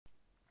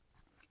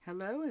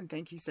Hello, and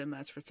thank you so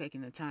much for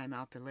taking the time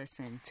out to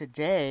listen.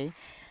 Today,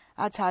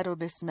 I titled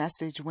this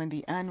message, When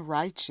the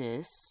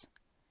Unrighteous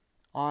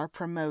Are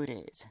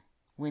Promoted.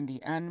 When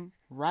the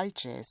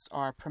Unrighteous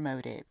Are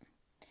Promoted.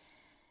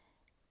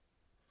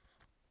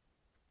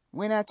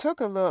 When I took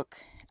a look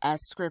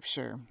at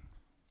Scripture,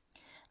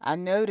 I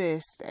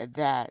noticed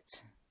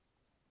that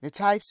the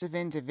types of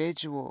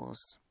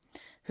individuals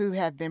who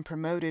have been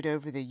promoted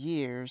over the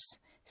years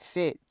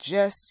fit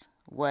just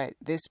what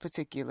this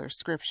particular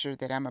scripture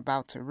that I'm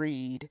about to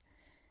read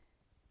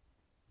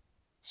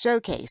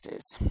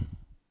showcases.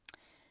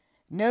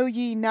 Know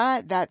ye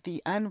not that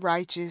the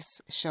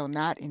unrighteous shall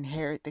not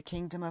inherit the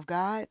kingdom of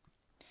God?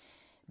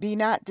 Be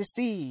not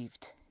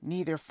deceived,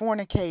 neither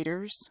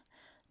fornicators,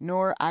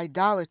 nor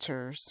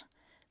idolaters,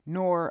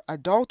 nor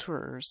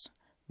adulterers,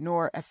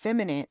 nor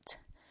effeminate,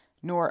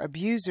 nor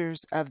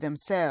abusers of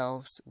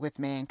themselves with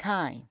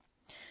mankind,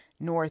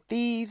 nor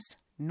thieves,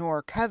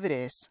 nor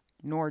covetous,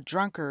 nor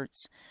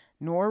drunkards,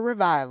 nor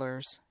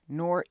revilers,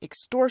 nor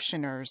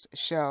extortioners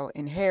shall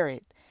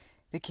inherit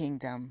the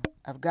kingdom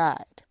of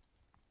God.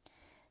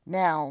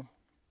 Now,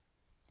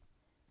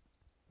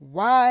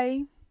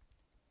 why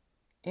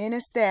in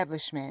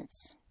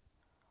establishments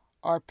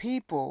are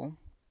people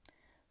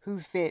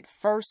who fit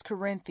 1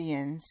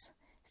 Corinthians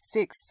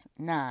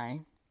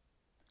 6:9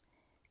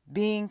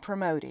 being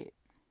promoted?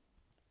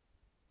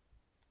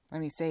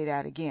 Let me say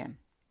that again.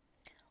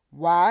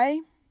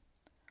 Why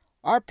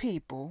are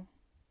people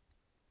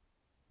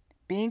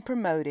being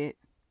promoted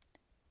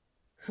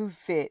who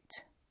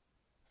fit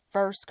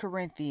 1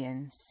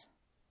 Corinthians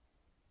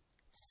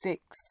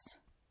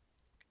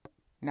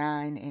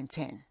 6:9 and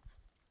 10?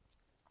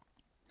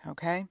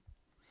 Okay?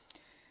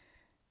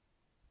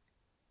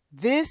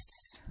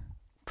 This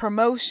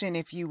promotion,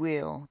 if you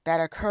will, that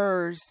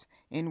occurs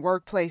in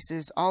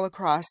workplaces all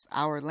across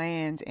our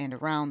land and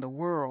around the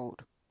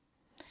world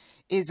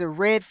is a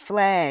red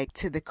flag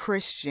to the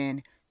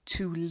Christian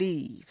to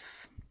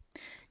leave.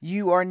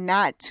 You are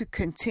not to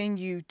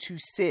continue to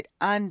sit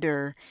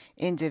under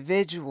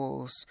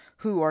individuals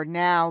who are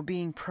now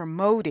being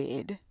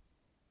promoted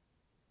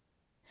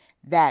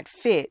that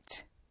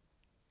fit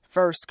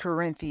 1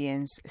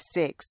 Corinthians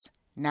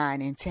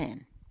 6:9 and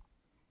 10.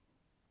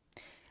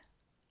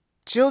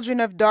 Children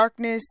of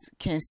darkness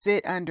can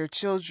sit under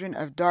children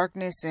of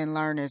darkness and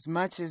learn as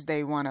much as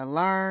they want to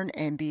learn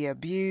and be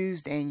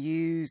abused and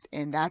used,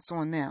 and that's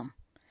on them.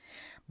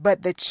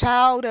 But the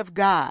child of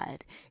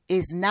God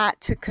is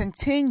not to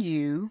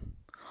continue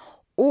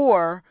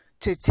or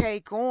to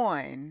take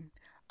on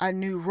a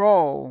new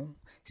role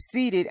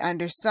seated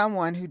under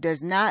someone who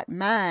does not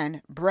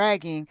mind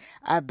bragging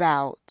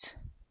about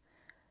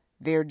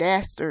their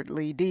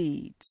dastardly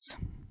deeds.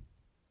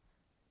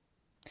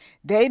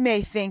 They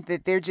may think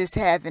that they're just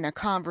having a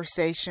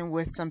conversation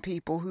with some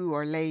people who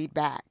are laid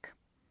back.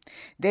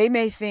 They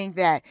may think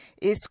that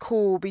it's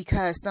cool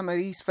because some of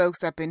these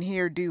folks up in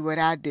here do what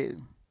I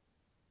do.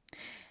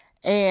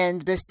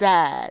 And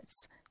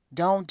besides,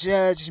 don't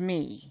judge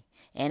me.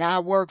 And I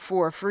work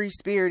for a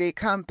free-spirited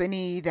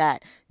company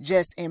that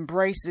just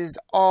embraces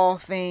all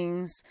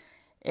things,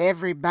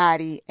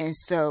 everybody. And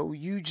so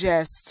you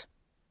just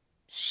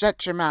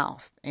shut your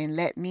mouth and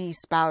let me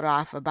spout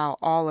off about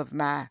all of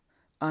my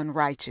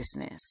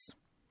unrighteousness.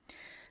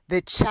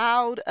 The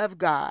child of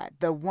God,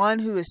 the one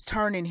who is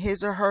turning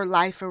his or her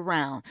life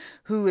around,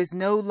 who is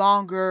no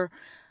longer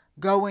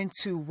going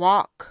to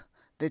walk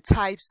the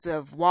types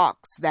of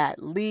walks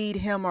that lead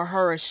him or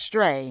her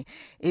astray,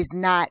 is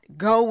not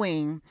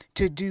going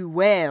to do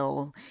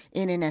well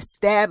in an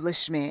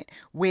establishment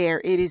where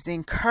it is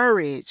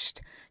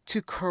encouraged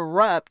to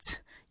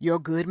corrupt your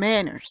good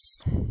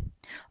manners.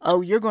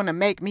 Oh, you're going to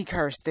make me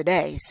curse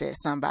today,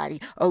 says somebody.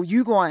 Oh,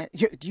 you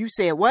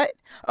said what?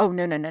 Oh,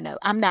 no.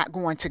 I'm not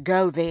going to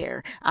go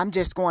there. I'm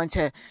just going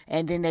to,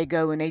 and then they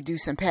go and they do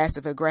some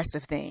passive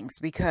aggressive things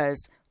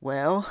because,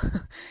 well,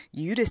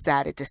 you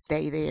decided to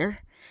stay there.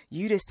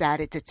 You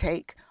decided to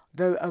take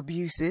the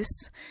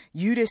abuses.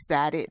 You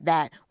decided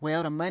that,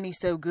 well, the money's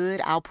so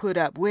good, I'll put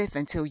up with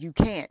until you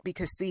can't.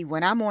 Because see,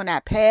 when I'm on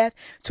that path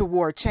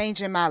toward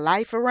changing my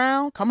life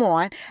around, come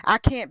on, I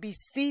can't be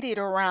seated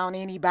around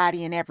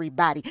anybody and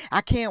everybody.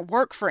 I can't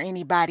work for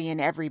anybody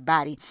and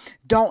everybody.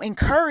 Don't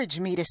encourage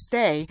me to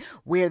stay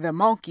where the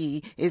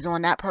monkey is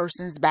on that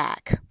person's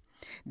back.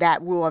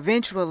 That will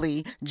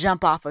eventually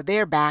jump off of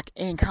their back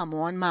and come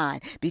on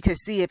mine.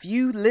 Because see, if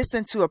you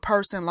listen to a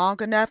person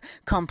long enough,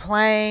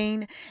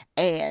 complain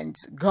and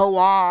go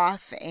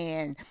off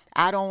and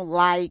I don't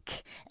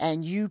like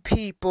and you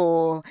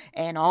people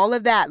and all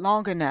of that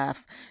long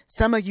enough,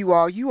 some of you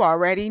all, you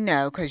already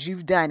know because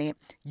you've done it,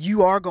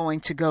 you are going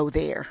to go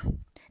there.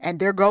 And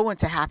they're going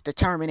to have to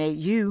terminate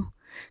you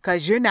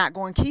because you're not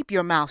going to keep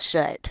your mouth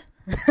shut.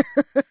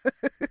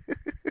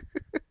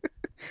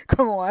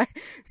 Come on.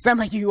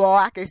 Some of you all,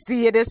 I can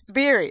see it as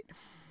spirit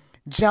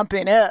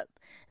jumping up,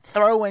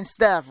 throwing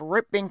stuff,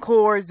 ripping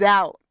cords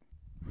out,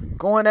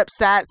 going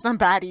upside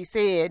somebody's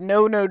head.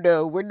 No, no,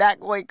 no. We're not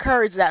going to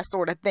encourage that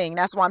sort of thing.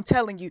 That's why I'm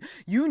telling you,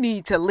 you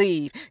need to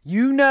leave.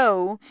 You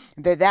know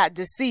that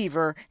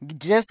deceiver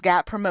just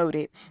got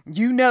promoted.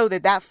 You know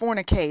that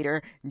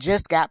fornicator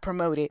just got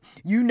promoted.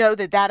 You know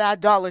that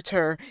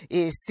idolater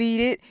is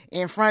seated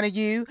in front of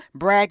you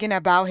bragging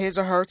about his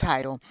or her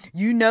title.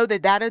 You know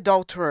that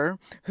adulterer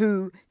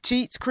who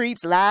cheats,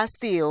 creeps, lies,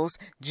 steals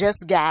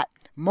just got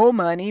more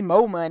money,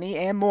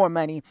 and more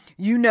money.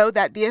 You know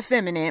that the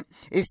effeminate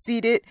is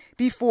seated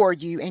before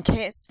you and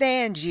can't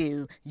stand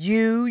you,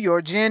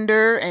 your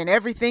gender, and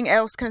everything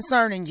else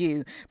concerning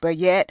you. But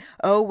yet,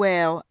 oh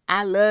well,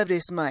 I love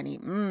this money.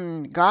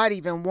 God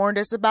even warned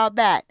us about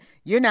that.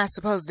 You're not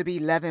supposed to be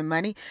loving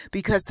money,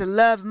 because to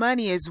love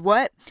money is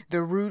what?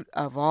 The root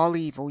of all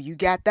evil. You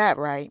got that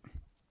right.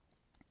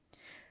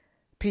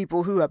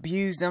 People who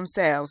abuse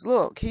themselves.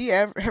 Look,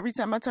 every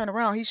time I turn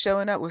around, he's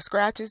showing up with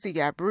scratches. He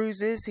got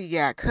bruises. He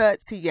got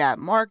cuts. He got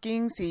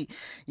markings. He,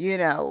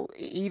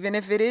 even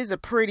if it is a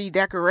pretty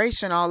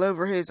decoration all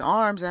over his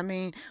arms, I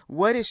mean,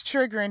 what is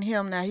triggering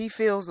him now? He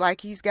feels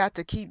like he's got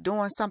to keep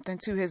doing something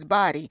to his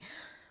body,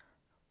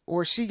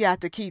 or she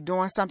got to keep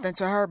doing something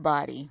to her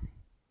body.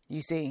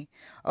 You see,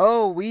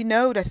 oh, we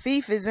know the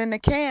thief is in the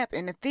camp,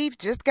 and the thief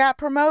just got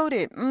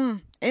promoted.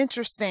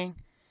 Interesting.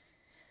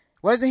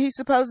 Wasn't he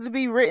supposed to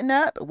be written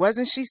up?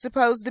 Wasn't she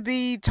supposed to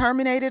be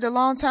terminated a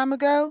long time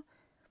ago?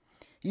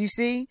 You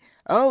see?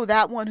 Oh,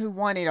 that one who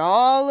wanted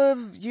all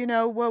of,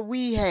 what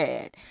we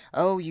had.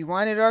 Oh, you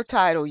wanted our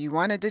title. You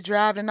wanted to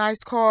drive the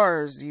nice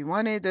cars. You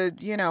wanted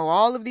to,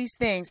 all of these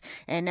things.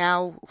 And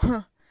now,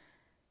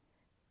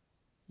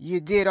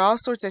 you did all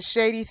sorts of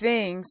shady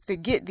things to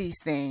get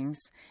these things.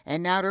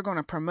 And now they're going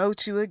to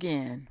promote you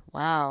again.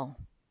 Wow.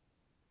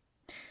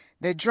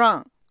 The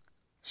drunk.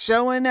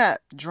 Showing up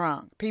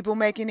drunk, people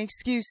making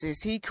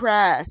excuses. He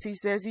cries. He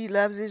says he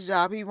loves his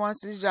job. He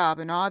wants his job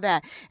and all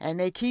that. And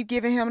they keep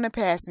giving him the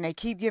pass, and they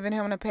keep giving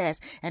him the pass.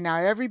 And now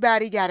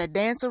everybody got to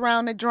dance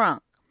around the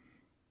drunk.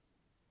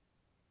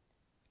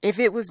 If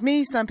it was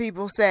me, some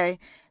people say,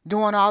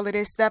 doing all of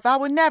this stuff, I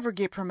would never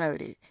get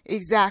promoted.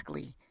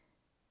 Exactly.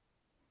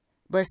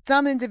 But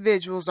some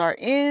individuals are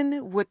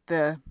in with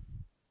the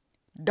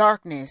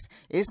darkness.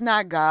 It's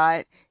not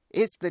God.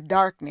 It's the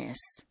darkness.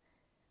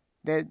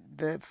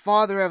 The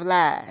father of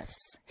lies,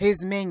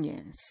 his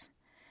minions.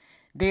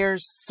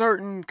 There's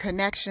certain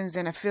connections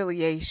and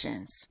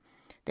affiliations.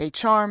 They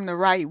charm the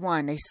right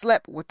one. They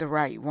slept with the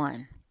right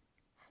one.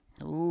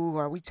 Ooh,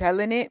 are we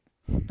telling it?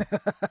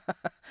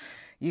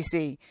 You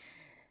see,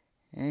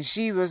 and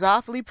she was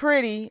awfully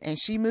pretty, and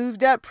she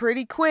moved up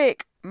pretty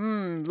quick.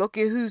 Look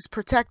at who's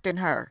protecting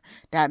her.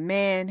 That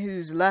man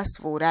who's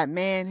lustful, that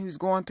man who's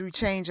going through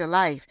change of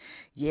life.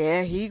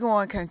 Yeah, he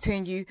going to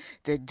continue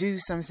to do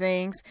some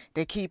things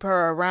to keep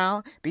her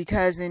around,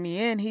 because in the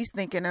end, he's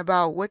thinking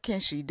about what can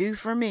she do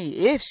for me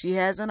if she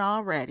hasn't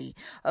already.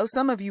 Oh,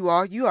 some of you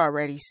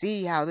already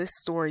see how this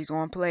story's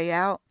going to play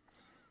out.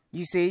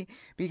 You see,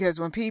 because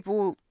when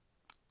people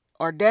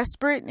are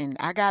desperate and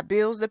I got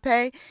bills to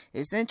pay,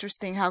 it's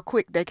interesting how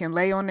quick they can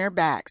lay on their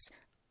backs.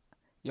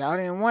 Y'all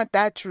didn't want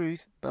that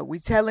truth, but we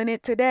telling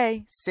it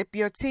today. Sip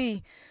your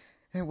tea.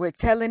 And we're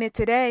telling it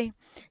today.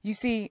 You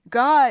see,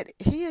 God,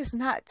 he is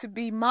not to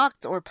be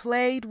mocked or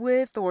played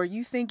with, or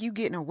you think you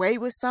getting away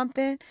with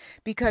something,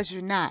 because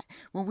you're not.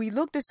 When we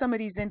looked at some of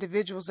these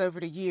individuals over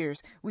the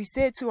years, we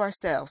said to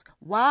ourselves,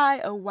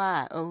 why,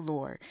 oh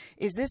Lord,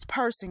 is this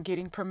person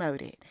getting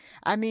promoted?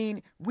 I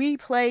mean, we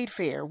played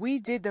fair. We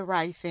did the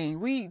right thing.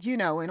 We,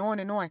 and on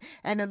and on.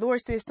 And the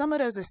Lord says some of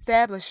those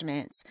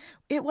establishments,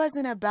 it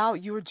wasn't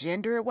about your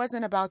gender. It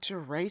wasn't about your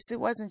race. It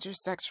wasn't your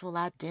sexual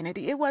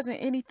identity. It wasn't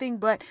anything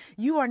but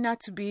you are not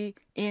to be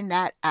in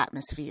that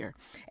atmosphere.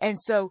 And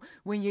so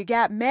when you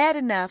got mad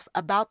enough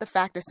about the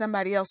fact that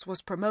somebody else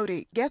was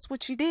promoted, guess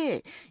what you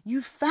did?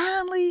 You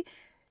finally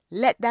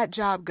let that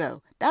job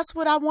go. That's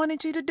what I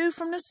wanted you to do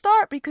from the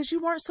start, because you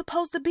weren't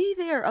supposed to be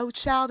there, oh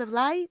child of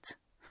light.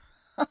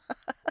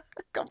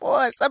 Come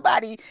on,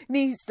 somebody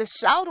needs to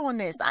shout on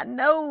this. I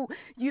know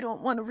you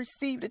don't want to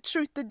receive the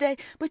truth today,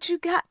 but you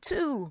got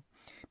to.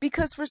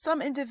 Because for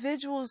some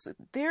individuals,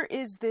 there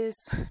is this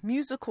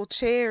musical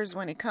chairs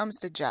when it comes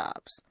to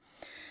jobs,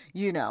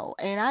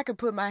 and I could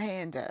put my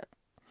hand up.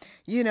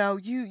 You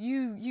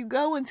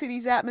go into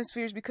these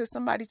atmospheres because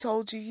somebody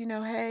told you,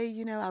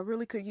 hey, I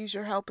really could use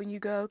your help. And you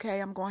go, okay,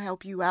 I'm going to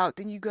help you out.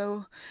 Then you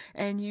go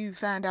and you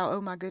find out,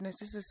 oh my goodness,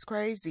 this is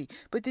crazy.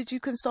 But did you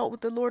consult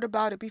with the Lord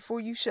about it before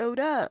you showed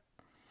up?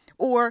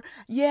 Or,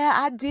 yeah,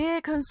 I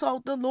did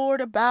consult the Lord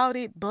about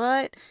it,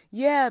 but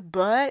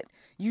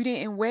you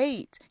didn't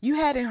wait. You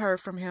hadn't heard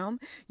from him.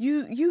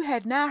 You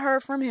had not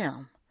heard from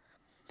him.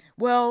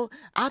 Well,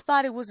 I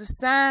thought it was a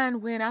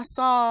sign when I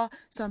saw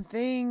some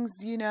things,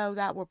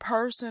 that were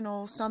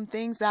personal, some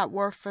things that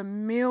were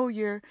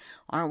familiar.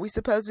 Aren't we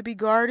supposed to be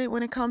guarded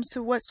when it comes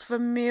to what's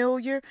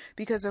familiar?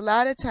 Because a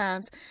lot of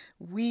times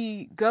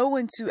we go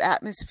into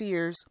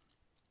atmospheres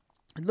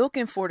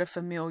looking for the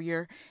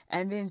familiar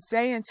and then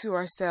saying to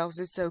ourselves,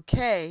 it's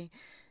okay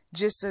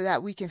just so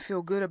that we can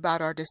feel good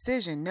about our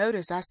decision.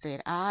 Notice I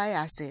said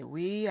I said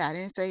we, I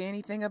didn't say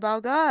anything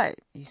about God,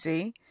 you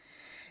see?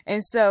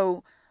 And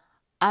so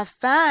I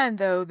find,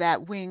 though,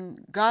 that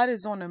when God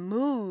is on the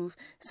move,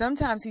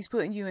 sometimes he's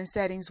putting you in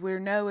settings where,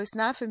 no, it's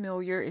not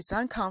familiar, it's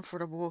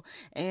uncomfortable.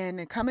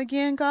 And come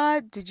again,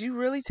 God, did you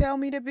really tell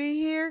me to be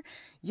here?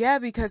 Yeah,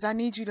 because I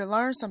need you to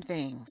learn some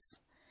things.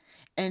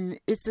 And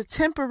it's a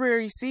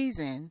temporary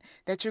season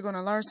that you're going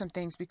to learn some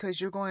things,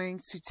 because you're going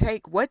to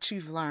take what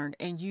you've learned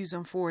and use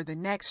them for the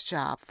next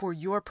job, for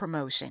your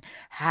promotion.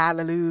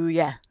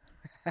 Hallelujah.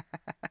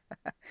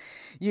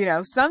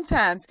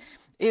 Sometimes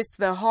it's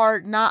the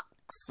hard knocks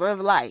of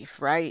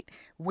life, right?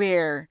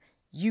 Where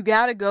you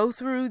got to go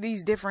through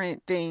these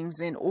different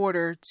things in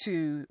order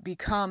to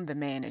become the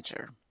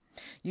manager.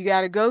 You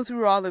got to go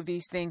through all of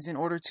these things in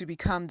order to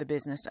become the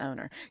business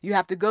owner. You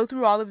have to go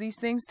through all of these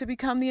things to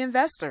become the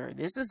investor.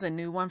 This is a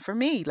new one for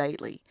me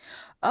lately.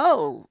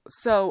 Oh,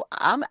 so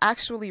I'm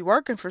actually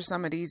working for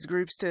some of these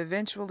groups to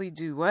eventually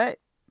do what?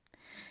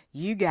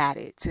 You got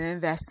it, to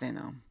invest in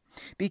them.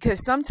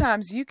 Because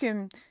sometimes you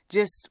can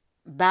just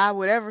buy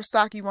whatever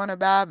stock you want to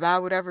buy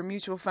whatever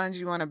mutual funds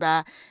you want to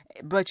buy,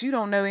 but you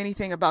don't know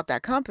anything about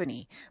that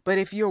company. But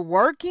if you're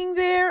working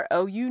there,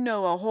 you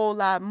know a whole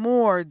lot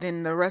more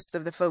than the rest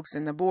of the folks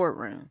in the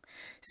boardroom.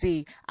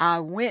 See, I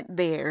went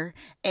there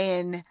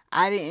and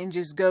I didn't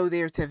just go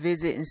there to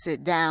visit and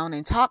sit down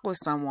and talk with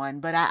someone,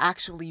 but I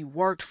actually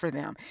worked for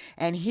them.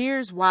 And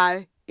here's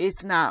why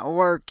it's not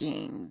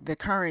working, the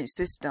current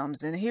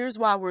systems. And here's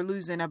why we're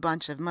losing a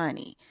bunch of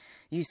money,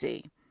 you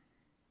see.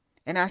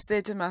 And I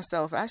said to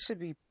myself, I should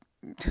be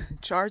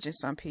charging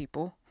some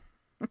people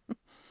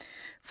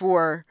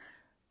for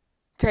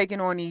taking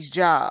on these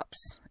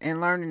jobs and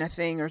learning a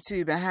thing or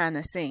two behind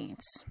the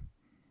scenes.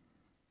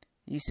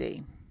 You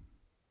see,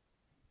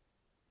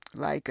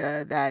 like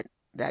that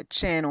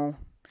channel.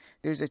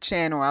 There's a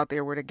channel out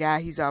there where the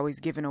guy, he's always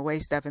giving away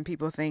stuff, and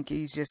people think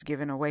he's just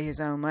giving away his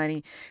own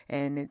money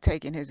and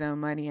taking his own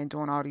money and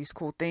doing all these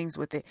cool things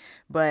with it.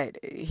 But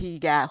he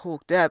got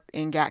hooked up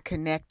and got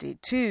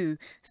connected to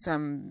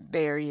some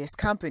various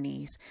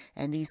companies,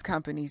 and these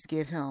companies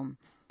give him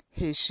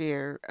his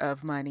share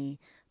of money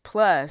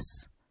plus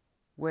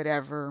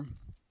whatever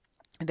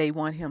they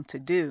want him to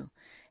do.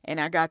 And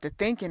I got to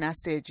thinking, I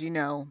said,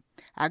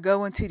 I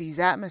go into these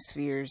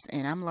atmospheres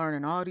and I'm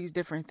learning all these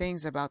different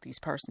things about these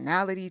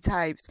personality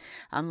types.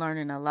 I'm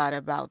learning a lot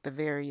about the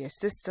various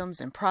systems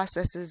and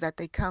processes that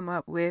they come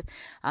up with.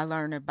 I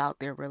learn about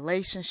their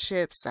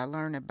relationships. I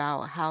learn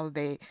about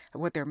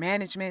what their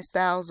management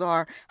styles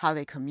are, how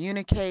they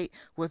communicate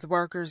with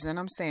workers. And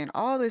I'm saying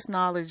all this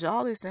knowledge,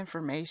 all this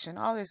information,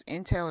 all this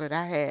intel that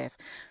I have,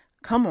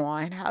 come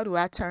on, how do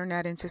I turn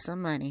that into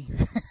some money?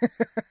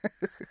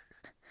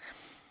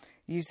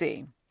 You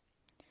see,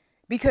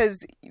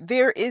 because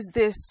there is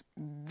this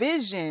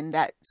vision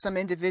that some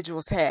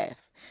individuals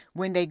have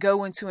when they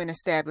go into an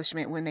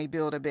establishment, when they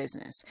build a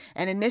business.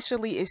 And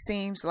initially it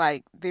seems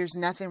like there's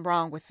nothing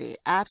wrong with it.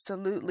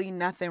 Absolutely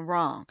nothing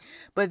wrong.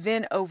 But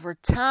then over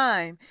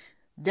time,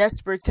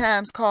 desperate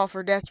times call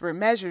for desperate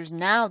measures.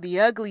 Now the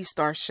ugly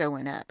starts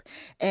showing up,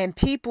 and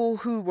people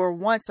who were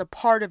once a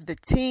part of the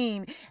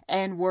team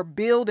and were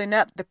building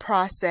up the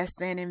process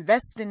and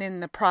investing in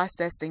the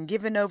process and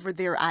giving over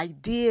their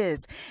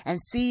ideas and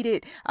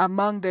seated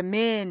among the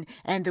men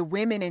and the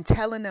women and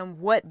telling them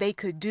what they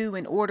could do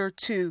in order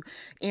to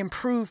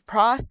improve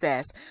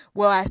process.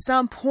 Well, at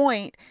some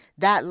point,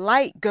 that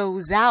light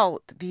goes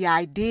out, the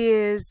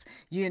ideas,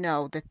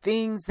 the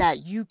things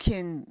that you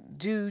can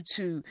do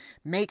to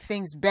make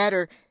things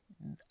better.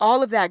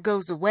 All of that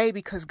goes away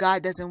because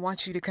God doesn't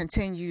want you to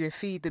continue to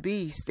feed the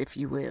beast, if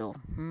you will.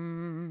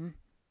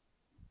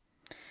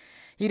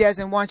 He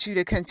doesn't want you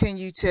to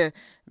continue to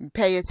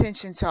pay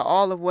attention to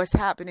all of what's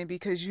happening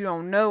because you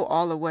don't know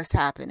all of what's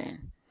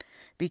happening.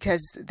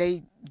 Because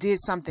they did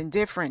something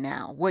different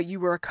now. What you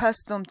were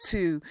accustomed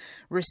to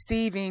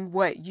receiving,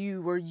 what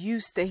you were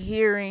used to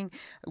hearing,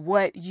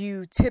 what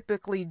you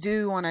typically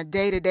do on a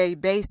day-to-day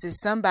basis,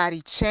 somebody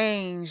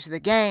changed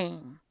the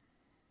game.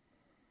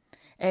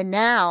 And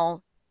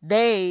now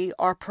they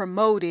are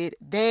promoted.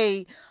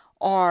 They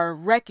are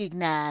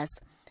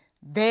recognized.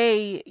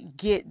 They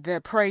get the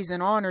praise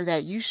and honor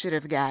that you should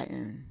have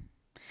gotten.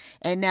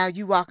 And now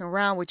you walking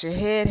around with your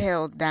head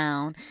held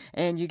down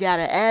and you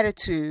got an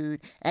attitude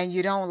and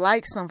you don't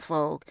like some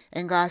folk.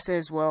 And God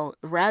says, well,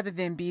 rather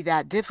than be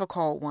that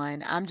difficult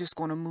one, I'm just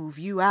going to move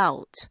you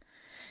out.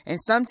 And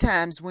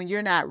sometimes when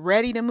you're not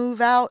ready to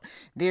move out,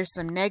 there's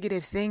some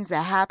negative things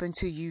that happen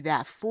to you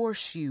that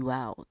force you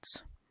out.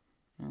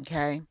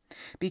 Okay?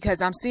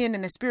 Because I'm seeing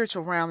in the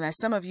spiritual realm that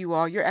some of you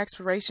all, your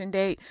expiration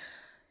date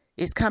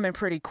is coming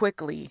pretty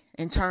quickly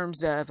in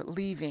terms of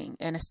leaving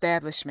an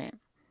establishment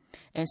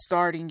and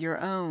starting your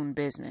own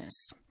business.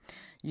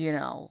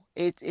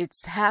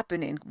 It's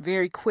happening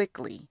very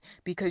quickly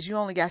because you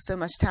only got so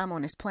much time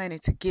on this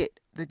planet to get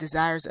the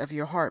desires of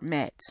your heart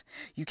met.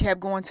 You kept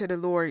going to the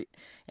Lord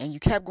and you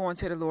kept going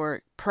to the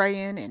Lord,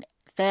 praying and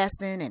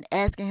fasting and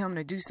asking him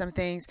to do some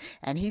things,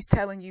 and he's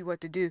telling you what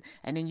to do,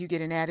 and then you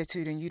get an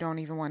attitude and you don't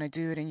even want to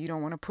do it, and you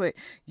don't want to put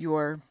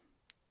your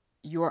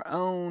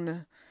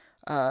own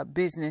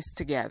business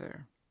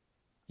together.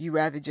 You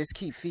rather just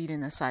keep feeding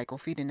the cycle.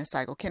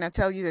 Can I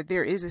tell you that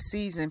there is a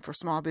season for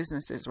small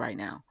businesses right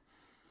now?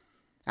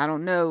 I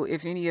don't know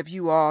if any of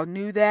you all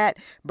knew that,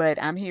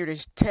 but I'm here to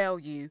tell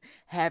you,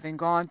 having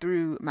gone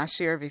through my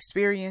share of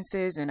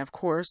experiences and, of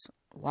course,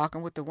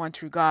 walking with the one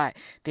true God,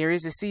 there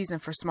is a season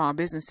for small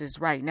businesses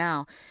right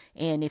now.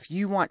 And if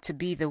you want to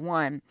be the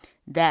one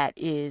that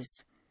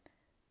is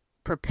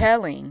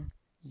propelling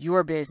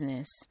your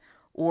business,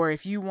 or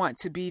if you want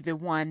to be the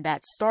one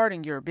that's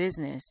starting your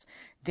business,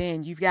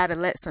 then you've got to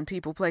let some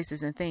people,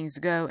 places, and things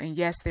go. And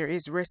yes, there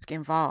is risk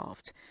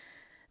involved.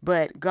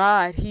 But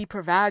God, he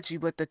provides you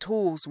with the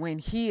tools when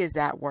he is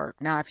at work.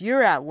 Now, if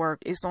you're at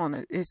work, it's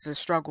a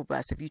struggle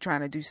bus. If you're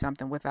trying to do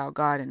something without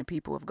God and the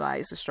people of God,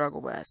 it's a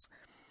struggle bus.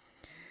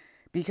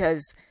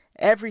 Because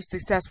every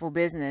successful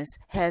business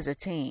has a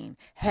team,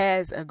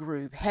 has a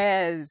group,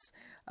 has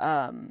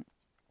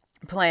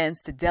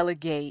plans to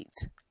delegate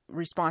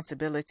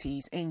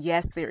responsibilities. And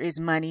yes, there is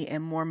money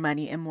and more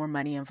money and more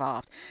money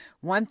involved.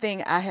 One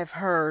thing I have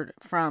heard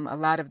from a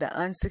lot of the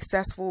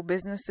unsuccessful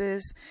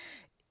businesses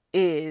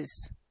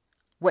is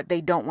what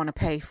they don't want to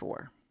pay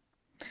for.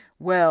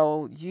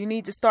 Well, you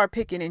need to start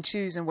picking and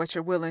choosing what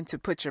you're willing to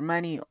put your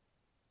money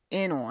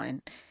in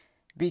on,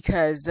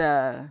 because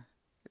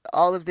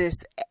all of this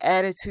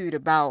attitude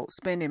about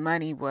spending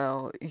money,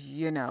 well,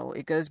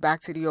 it goes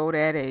back to the old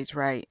adage,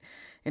 right?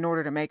 In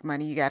order to make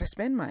money, you got to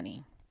spend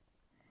money.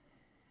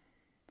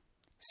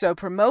 So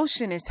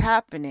promotion is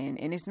happening,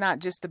 and it's not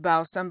just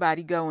about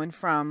somebody going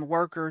from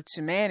worker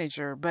to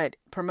manager, but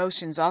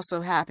promotion's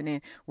also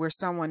happening where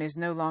someone is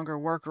no longer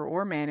worker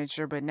or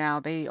manager, but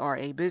now they are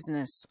a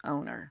business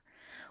owner,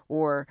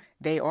 or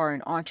they are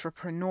an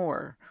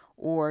entrepreneur,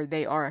 or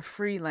they are a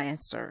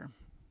freelancer.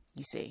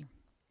 You see,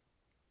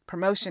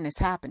 promotion is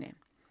happening.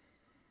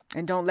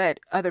 And don't let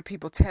other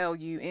people tell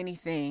you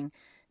anything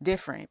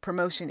different.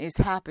 Promotion is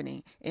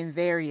happening in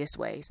various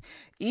ways.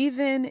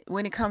 Even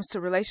when it comes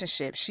to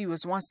relationships, she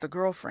was once the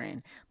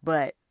girlfriend,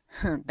 but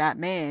that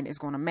man is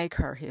going to make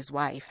her his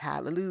wife.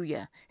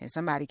 Hallelujah. And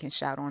somebody can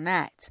shout on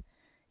that.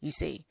 You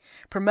see,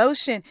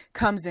 promotion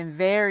comes in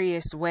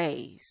various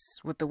ways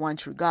with the one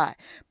true God.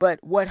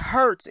 But what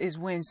hurts is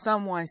when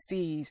someone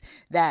sees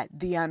that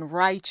the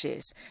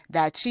unrighteous,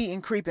 that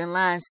cheating, creeping,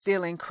 lying,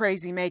 stealing,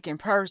 crazy making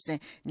person,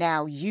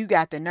 now you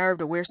got the nerve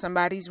to wear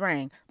somebody's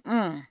ring.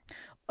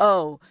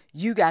 Oh,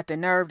 you got the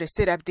nerve to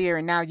sit up there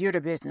and now you're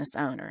the business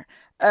owner.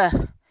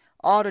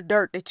 All the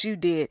dirt that you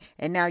did,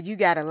 and now you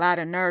got a lot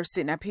of nerve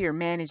sitting up here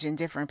managing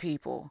different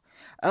people.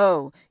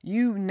 Oh,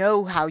 you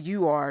know how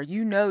you are.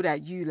 You know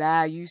that you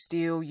lie, you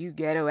steal, you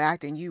ghetto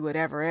act, and you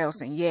whatever else,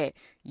 and yet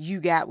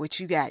you got what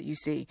you got, you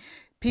see.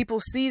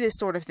 People see this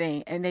sort of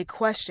thing and they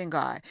question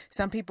God.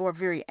 Some people are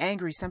very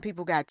angry. Some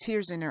people got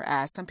tears in their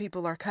eyes. Some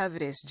people are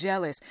covetous,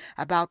 jealous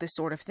about this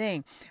sort of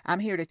thing. I'm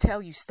here to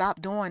tell you, stop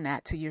doing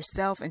that to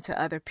yourself and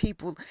to other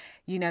people,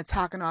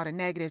 talking all the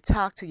negative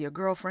talk to your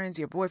girlfriends,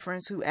 your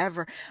boyfriends,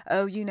 whoever.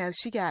 Oh,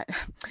 she got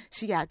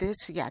this,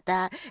 she got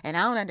that. And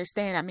I don't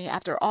understand. I mean,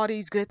 after all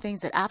these good things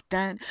that I've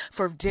done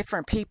for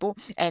different people,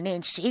 and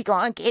then she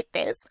gonna get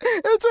this.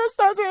 It just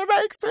doesn't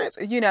make sense.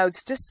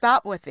 Just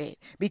stop with it,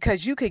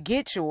 because you could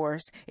get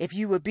yours if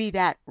you would be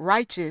that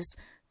righteous,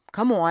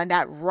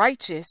 that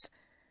righteous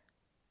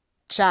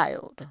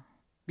child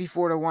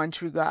before the one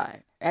true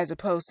God, as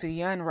opposed to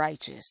the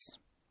unrighteous.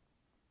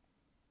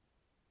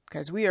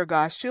 Because we are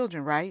God's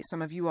children, right?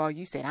 Some of you all,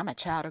 you said, I'm a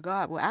child of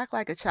God. Well, act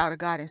like a child of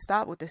God and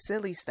stop with the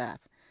silly stuff.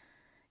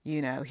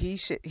 He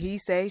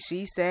say,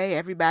 she say,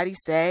 everybody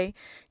say,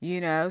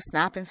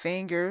 snapping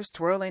fingers,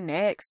 twirling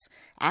necks,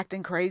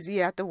 acting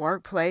crazy at the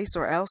workplace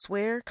or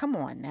elsewhere. Come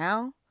on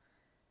now.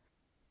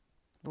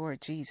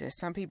 Lord Jesus,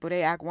 some people,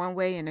 they act one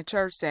way in the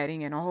church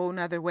setting and a whole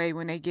nother way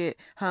when they get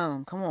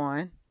home. Come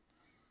on.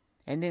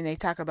 And then they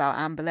talk about,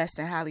 I'm blessed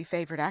and highly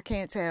favored. I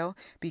can't tell,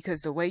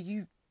 because the way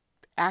you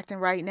acting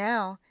right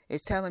now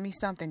is telling me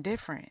something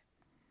different.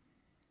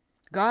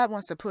 God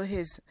wants to put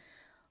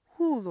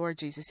Lord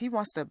Jesus, he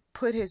wants to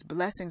put his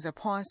blessings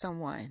upon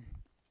someone.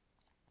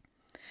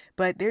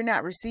 But they're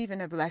not receiving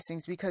the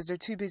blessings because they're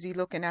too busy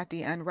looking at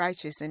the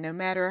unrighteous. And no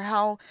matter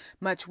how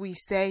much we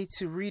say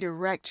to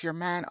redirect your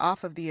mind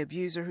off of the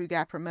abuser who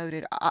got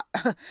promoted,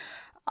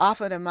 off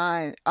of the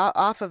mind,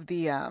 off of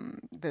the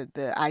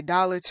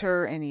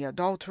idolater and the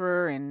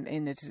adulterer and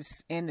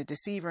the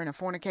deceiver and the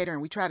fornicator,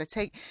 and we try to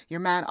take your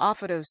mind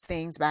off of those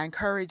things by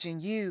encouraging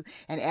you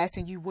and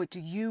asking you, what do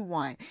you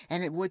want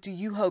and what do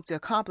you hope to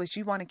accomplish?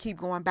 You want to keep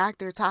going back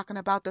there talking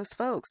about those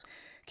folks.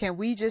 Can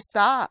we just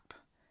stop?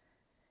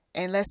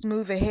 And let's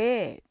move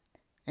ahead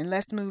and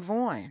let's move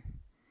on.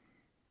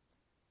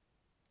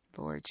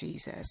 Lord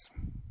Jesus.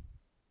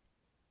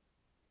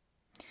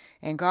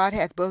 And God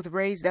hath both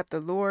raised up the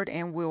Lord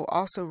and will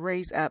also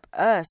raise up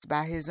us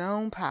by his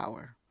own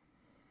power.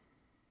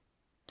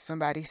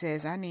 Somebody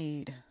says, I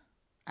need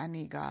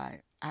God.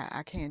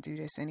 I can't do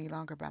this any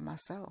longer by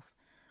myself.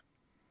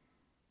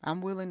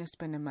 I'm willing to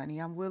spend the money.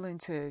 I'm willing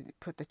to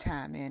put the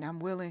time in. I'm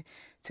willing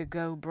to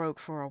go broke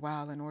for a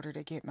while in order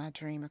to get my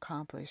dream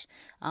accomplished.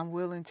 I'm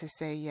willing to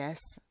say yes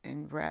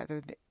and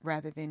rather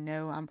than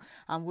no.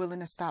 I'm willing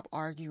to stop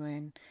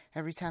arguing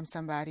every time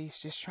somebody's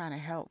just trying to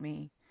help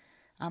me.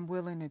 I'm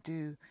willing to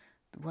do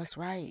what's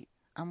right.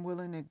 I'm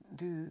willing to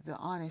do the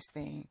honest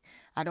thing.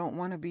 I don't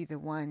want to be the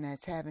one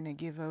that's having to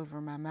give over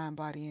my mind,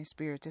 body, and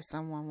spirit to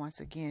someone once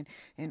again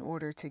in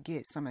order to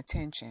get some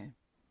attention.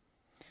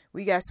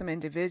 We got some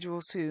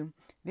individuals who,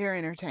 they're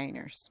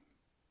entertainers.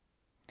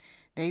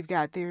 They've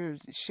got their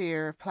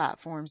share of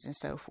platforms and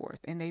so forth,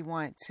 and they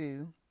want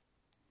to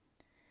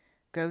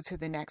go to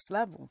the next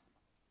level.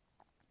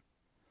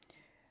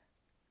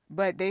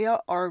 But they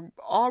are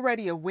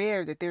already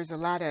aware that there's a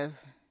lot of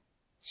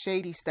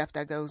shady stuff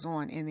that goes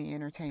on in the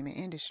entertainment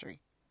industry.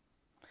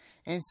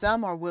 And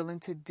some are willing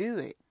to do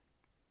it.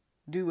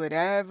 Do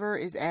whatever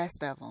is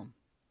asked of them.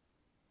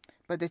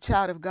 But the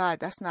child of God,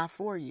 that's not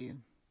for you.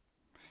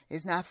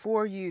 It's not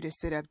for you to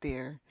sit up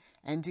there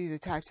and do the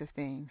types of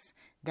things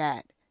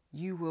that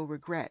you will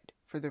regret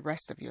for the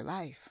rest of your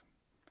life.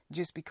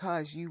 Just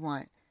because you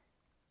want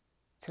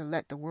to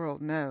let the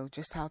world know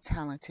just how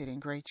talented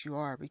and great you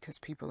are because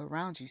people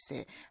around you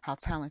said how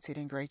talented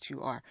and great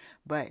you are.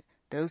 But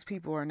those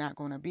people are not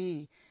going to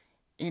be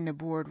in the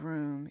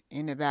boardroom,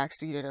 in the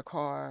backseat of the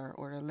car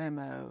or the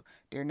limo.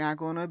 They're not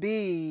going to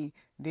be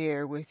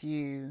there with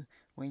you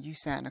when you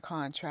sign a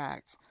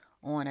contract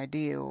on a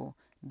deal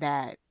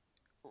that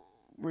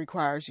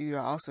requires you to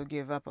also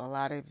give up a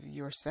lot of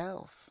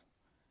yourself.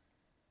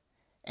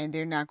 And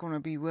they're not going to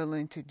be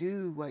willing to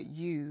do what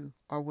you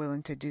are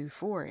willing to do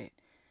for it.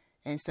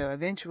 And so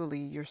eventually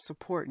your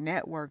support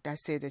network that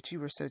said that you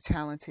were so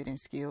talented and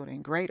skilled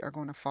and great are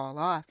going to fall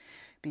off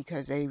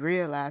because they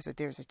realize that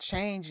there's a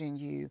change in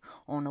you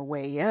on the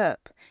way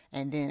up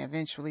and then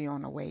eventually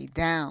on the way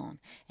down.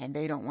 And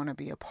they don't want to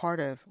be a part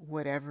of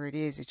whatever it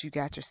is that you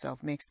got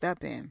yourself mixed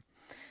up in.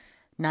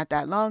 Not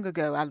that long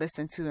ago, I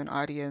listened to an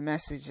audio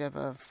message of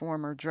a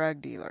former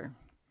drug dealer.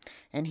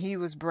 And he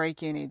was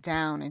breaking it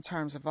down in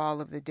terms of all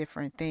of the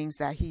different things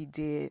that he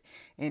did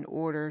in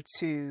order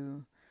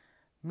to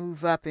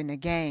move up in the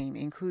game,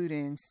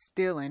 including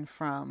stealing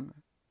from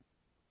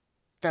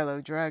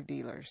fellow drug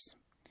dealers.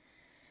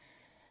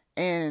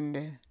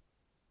 And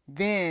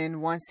then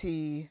once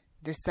he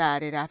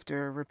decided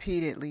after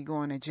repeatedly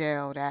going to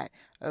jail that,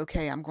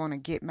 okay, I'm going to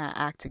get my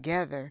act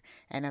together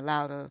and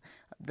allow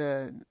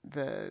the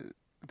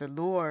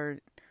Lord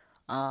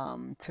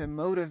to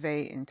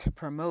motivate and to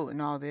promote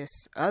and all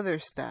this other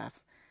stuff,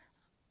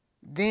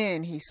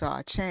 then he saw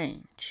a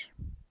change.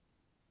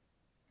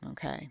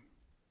 Okay.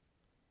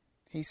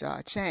 He saw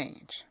a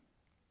change.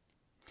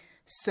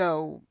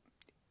 So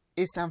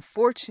it's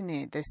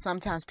unfortunate that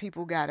sometimes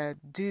people got to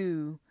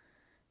do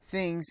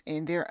things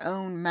in their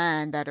own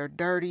mind that are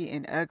dirty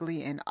and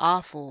ugly and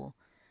awful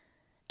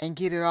and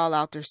get it all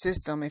out their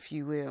system, if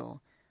you will,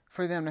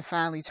 for them to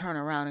finally turn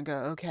around and go,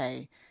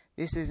 okay,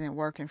 this isn't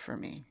working for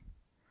me.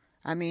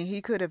 I mean,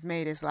 he could have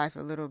made his life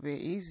a little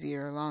bit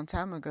easier a long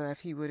time ago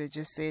if he would have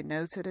just said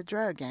no to the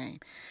drug game.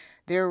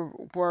 There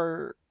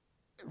were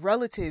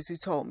relatives who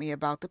told me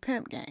about the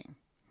pimp game.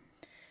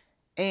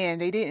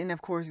 And they didn't,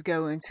 of course,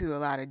 go into a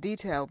lot of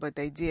detail, but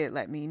they did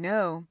let me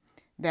know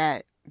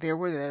that there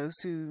were those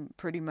who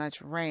pretty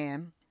much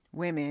ran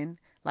women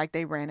like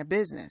they ran a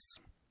business.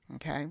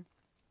 Okay.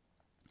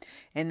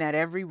 And that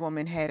every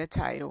woman had a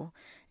title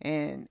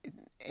and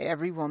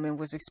every woman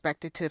was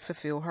expected to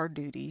fulfill her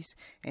duties,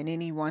 and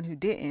anyone who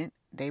didn't,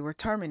 they were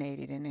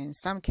terminated, and in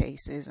some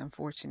cases,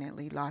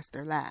 unfortunately, lost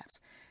their lives.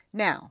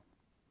 Now,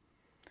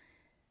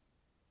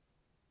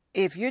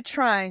 if you're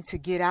trying to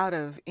get out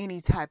of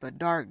any type of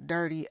dark,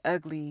 dirty,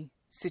 ugly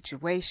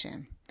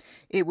situation,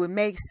 it would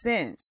make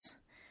sense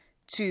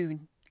to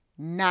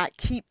not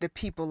keep the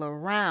people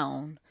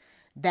around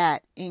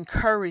that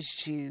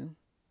encouraged you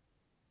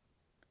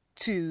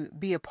to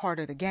be a part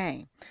of the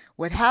game.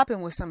 What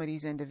happened with some of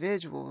these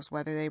individuals,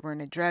 whether they were in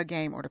the drug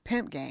game or the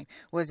pimp game,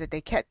 was that they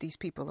kept these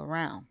people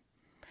around.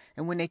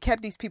 And when they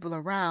kept these people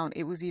around,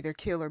 it was either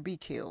kill or be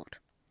killed.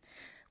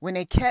 When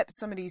they kept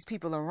some of these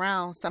people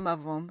around, some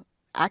of them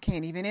I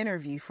can't even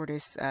interview for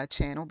this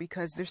channel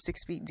because they're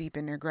 6 feet deep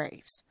in their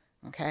graves.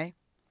 Okay?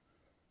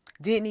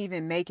 Didn't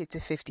even make it to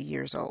 50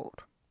 years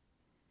old.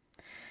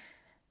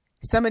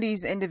 Some of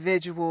these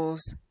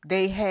individuals,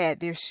 they had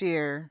their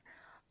share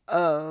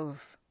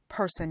of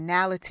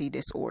personality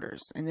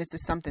disorders. And this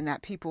is something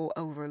that people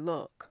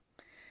overlook.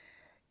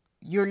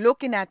 You're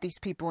looking at these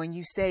people and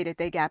you say that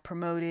they got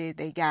promoted,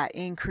 they got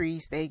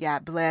increased, they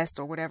got blessed,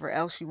 or whatever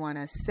else you want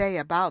to say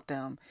about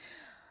them.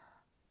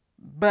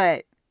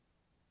 But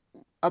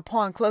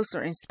upon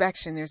closer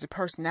inspection, there's a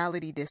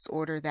personality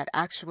disorder that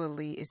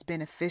actually is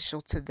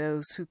beneficial to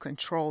those who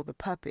control the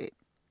puppet.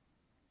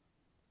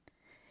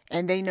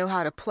 And they know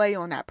how to play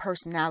on that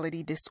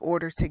personality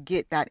disorder to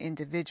get that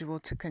individual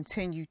to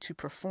continue to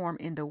perform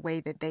in the way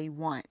that they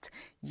want.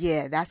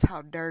 Yeah, that's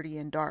how dirty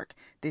and dark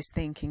this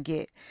thing can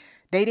get.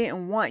 They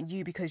didn't want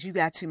you because you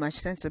got too much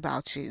sense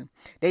about you.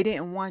 They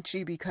didn't want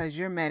you because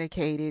you're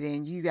medicated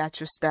and you got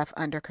your stuff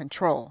under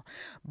control.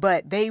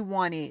 But they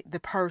wanted the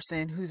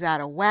person who's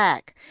out of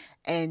whack.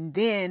 And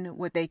then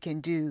what they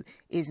can do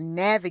is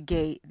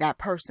navigate that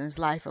person's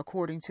life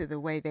according to the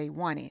way they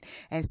want it.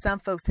 And some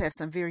folks have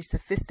some very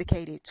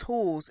sophisticated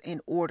tools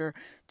in order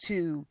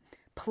to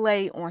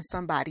play on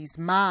somebody's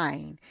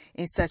mind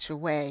in such a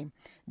way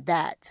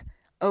that,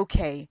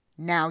 okay,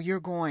 now you're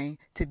going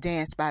to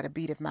dance by the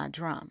beat of my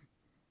drum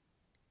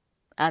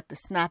at the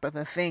snap of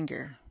a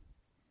finger.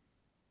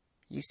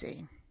 You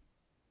see,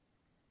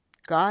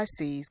 God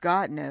sees,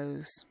 God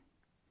knows,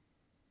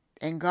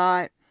 and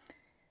God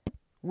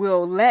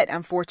will let,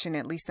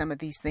 unfortunately, some of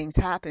these things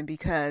happen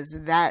because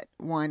that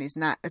one is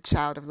not a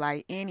child of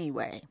light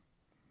anyway.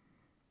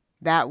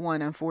 That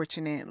one,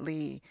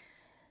 unfortunately,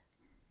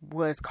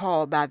 was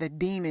called by the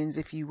demons,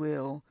 if you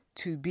will,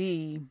 to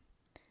be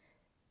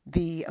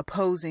the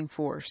opposing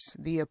force,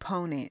 the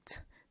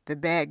opponent, the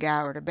bad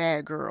guy or the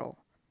bad girl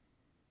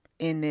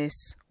in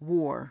this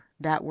war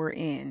that we're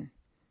in,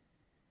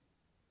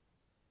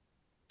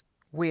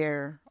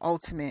 where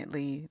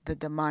ultimately the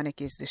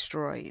demonic is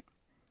destroyed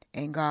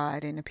and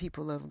God and the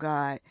people of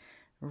God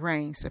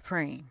reign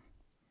supreme.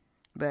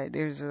 But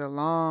there's a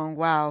long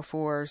while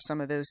for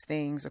some of those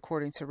things,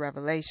 according to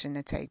Revelation,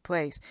 to take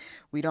place.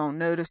 We don't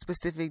know the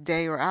specific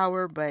day or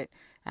hour, but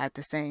at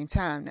the same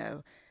time,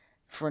 though,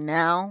 for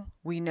now,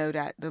 we know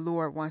that the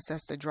Lord wants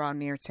us to draw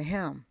near to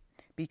Him,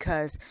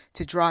 because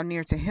to draw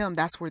near to Him,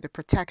 that's where the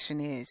protection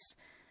is.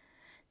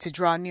 To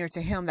draw near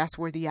to Him, that's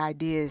where the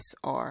ideas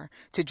are.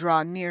 To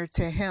draw near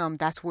to Him,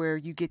 that's where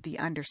you get the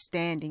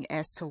understanding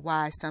as to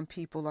why some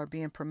people are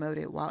being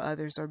promoted while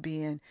others are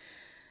being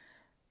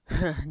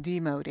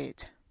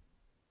demoted.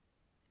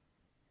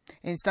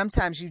 And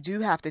sometimes you do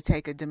have to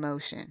take a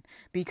demotion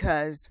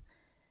because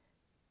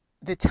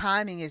the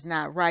timing is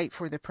not right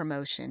for the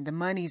promotion. The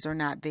monies are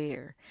not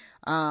there.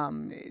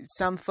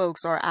 Some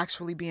folks are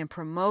actually being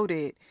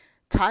promoted.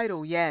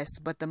 Title, yes,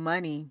 but the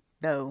money,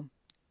 though,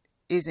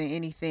 isn't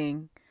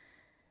anything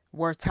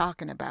worth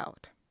talking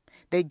about.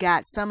 They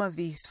got some of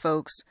these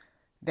folks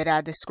that I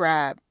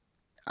described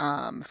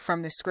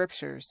from the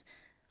scriptures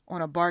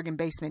on a bargain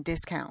basement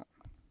discount.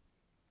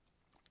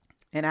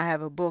 And I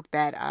have a book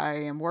that I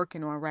am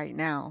working on right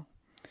now.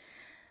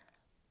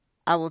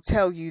 I will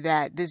tell you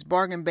that this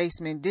bargain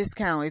basement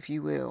discount, if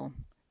you will,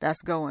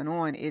 that's going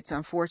on, it's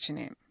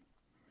unfortunate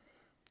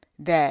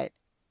that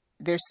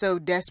they're so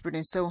desperate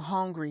and so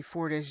hungry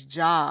for this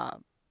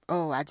job.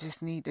 Oh, I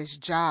just need this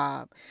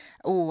job.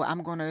 Oh,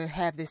 I'm going to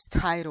have this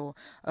title.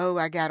 Oh,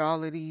 I got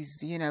all of these,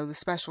 the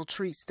special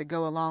treats to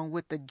go along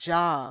with the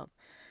job,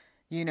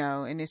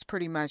 and it's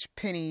pretty much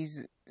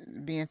pennies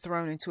being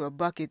thrown into a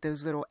bucket,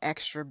 those little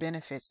extra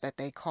benefits that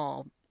they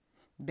call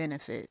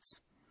benefits.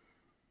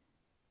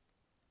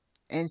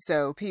 And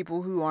so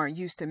people who aren't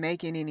used to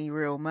making any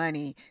real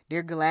money,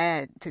 they're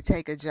glad to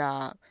take a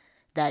job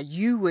that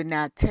you would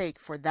not take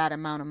for that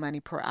amount of money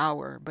per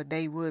hour, but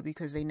they would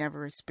because they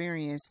never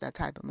experienced that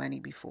type of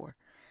money before.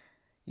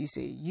 You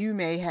see, you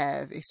may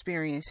have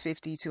experienced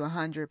 $50,000 to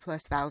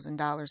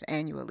 $100,000+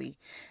 annually.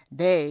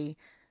 They,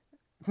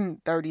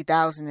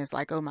 30,000 is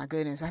like, oh my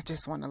goodness, I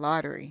just won the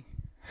lottery.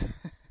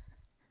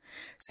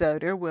 So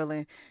they're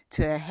willing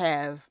to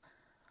have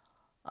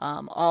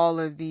all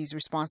of these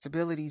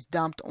responsibilities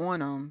dumped on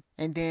them.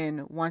 And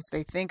then once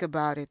they think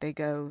about it, they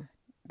go,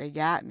 they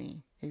got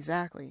me.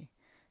 Exactly.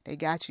 They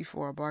got you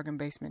for a bargain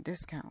basement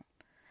discount.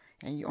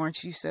 And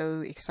aren't you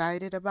so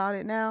excited about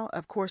it now?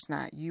 Of course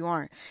not. You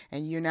aren't.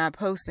 And you're not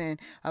posting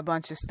a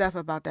bunch of stuff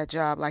about that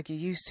job like you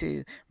used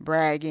to,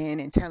 bragging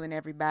and telling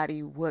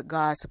everybody what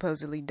God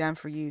supposedly done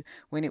for you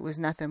when it was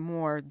nothing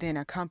more than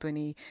a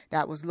company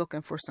that was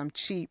looking for some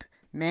cheap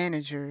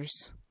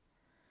managers,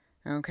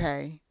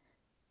 okay,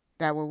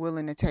 that were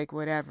willing to take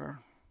whatever.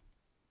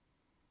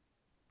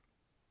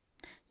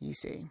 You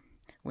see.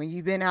 When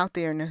you've been out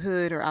there in the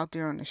hood or out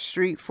there on the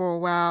street for a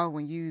while,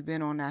 when you've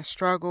been on that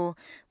struggle,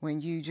 when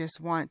you just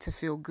want to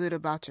feel good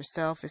about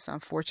yourself, it's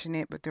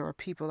unfortunate, but there are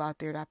people out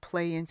there that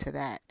play into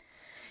that.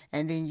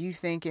 And then you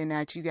thinking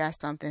that you got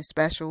something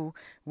special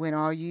when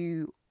all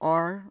you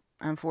are,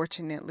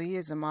 unfortunately,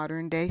 is a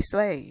modern day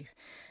slave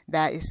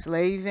that is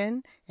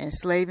slaving and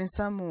slaving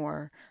some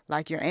more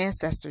like your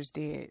ancestors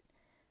did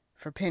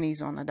for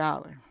pennies on the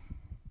dollar.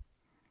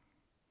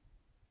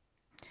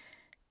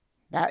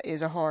 That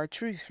is a hard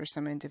truth for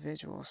some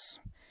individuals.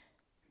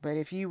 But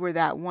if you were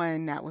that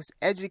one that was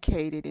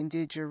educated and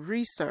did your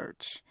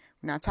research,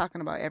 we're not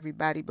talking about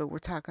everybody, but we're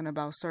talking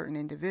about certain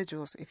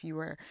individuals. If you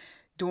were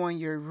doing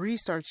your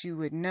research, you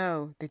would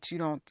know that you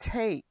don't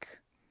take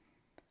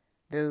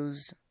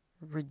those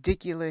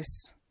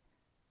ridiculous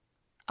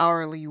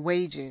hourly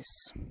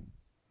wages.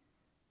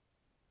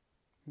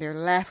 They're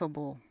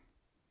laughable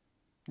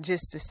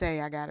just to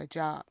say I got a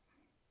job.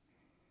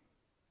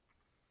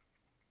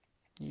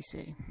 You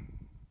see.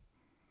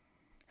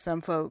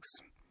 Some folks,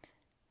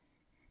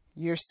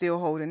 you're still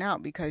holding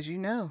out because you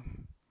know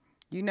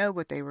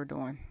what they were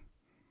doing.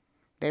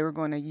 They were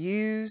going to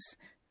use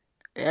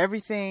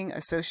everything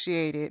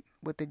associated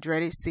with the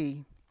dreaded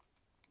C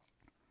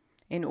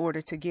in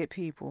order to get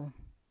people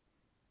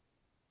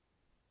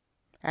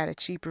at a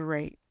cheaper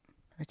rate,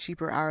 a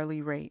cheaper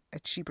hourly rate, a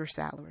cheaper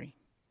salary.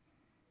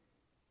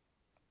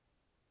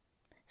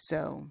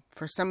 So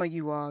for some of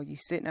you all, you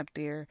sitting up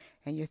there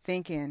and you're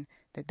thinking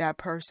that that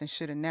person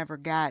should have never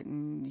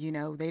gotten,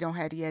 they don't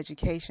have the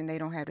education, they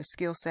don't have the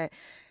skill set.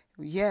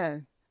 Yeah,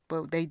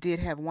 but they did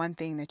have one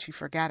thing that you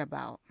forgot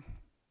about.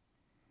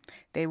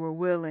 They were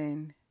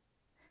willing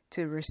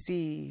to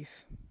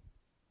receive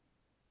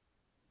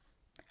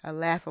a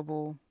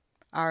laughable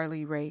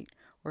hourly rate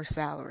or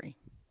salary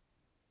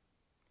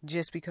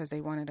just because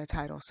they wanted a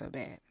title so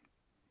bad.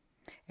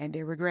 And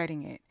they're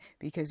regretting it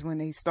because when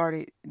they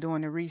started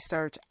doing the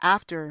research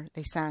after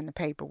they signed the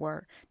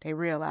paperwork, they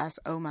realized,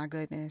 oh my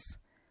goodness,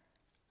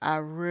 I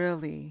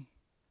really,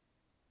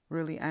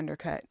 really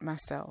undercut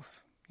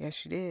myself.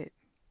 Yes, you did.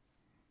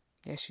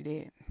 Yes, you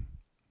did.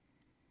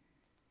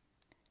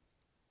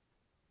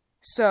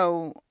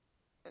 So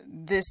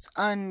this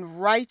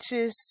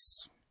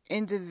unrighteous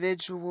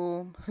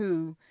individual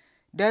who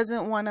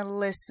doesn't want to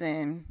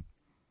listen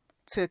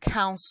to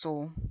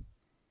counsel,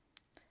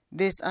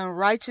 this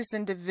unrighteous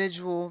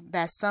individual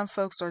that some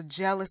folks are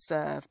jealous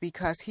of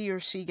because he or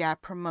she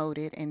got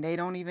promoted and they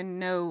don't even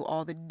know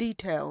all the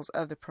details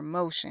of the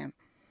promotion.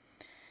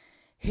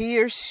 He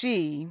or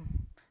she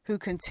who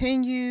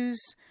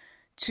continues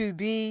to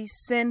be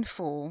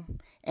sinful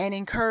and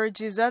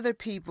encourages other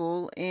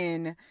people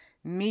in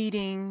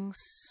meetings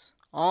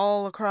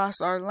all across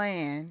our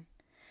land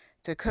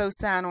to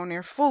co-sign on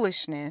their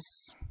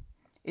foolishness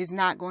is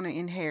not going to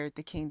inherit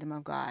the kingdom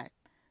of God.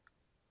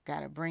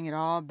 Got to bring it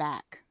all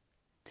back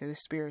to the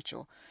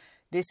spiritual.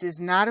 This is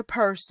not a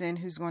person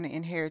who's going to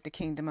inherit the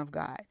kingdom of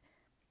God.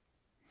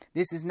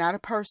 This is not a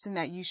person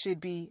that you should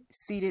be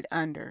seated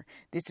under.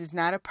 This is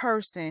not a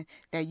person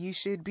that you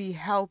should be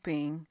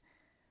helping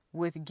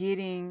with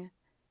getting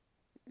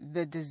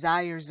the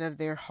desires of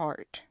their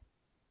heart.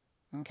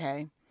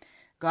 Okay?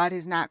 God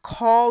has not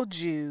called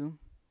you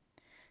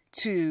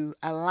to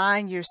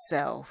align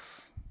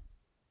yourself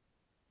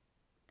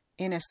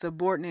in a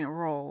subordinate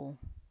role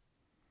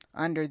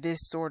under this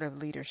sort of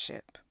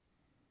leadership.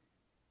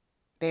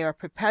 They are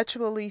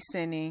perpetually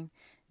sinning.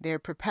 They're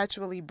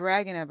perpetually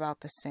bragging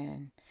about the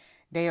sin.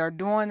 They are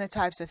doing the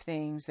types of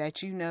things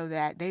that you know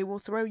that they will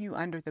throw you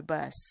under the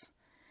bus.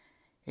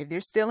 If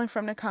they're stealing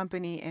from the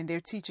company and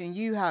they're teaching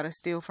you how to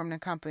steal from the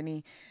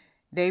company,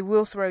 they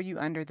will throw you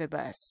under the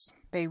bus.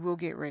 They will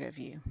get rid of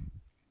you.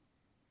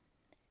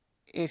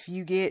 If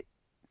you get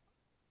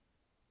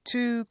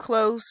too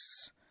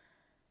close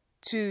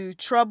to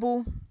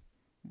trouble,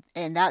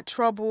 and that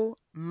trouble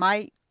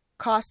might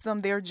cost them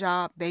their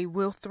job, they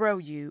will throw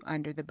you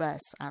under the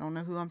bus. I don't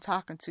know who I'm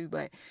talking to,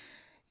 but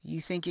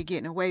you think you're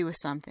getting away with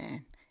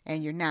something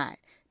and you're not,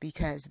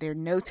 because they're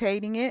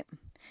notating it.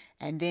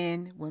 And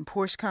then when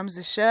push comes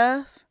to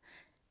shove,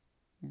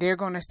 they're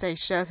going to say,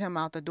 shove him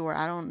out the door.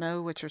 I don't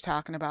know what you're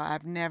talking about.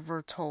 I've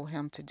never told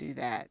him to do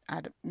that.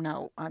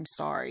 No, I'm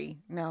sorry.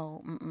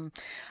 No.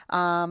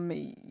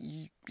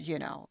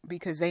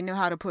 Because they know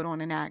how to put on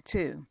an act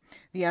too.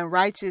 The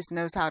unrighteous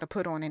knows how to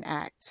put on an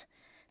act.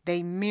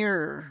 They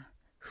mirror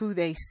who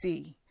they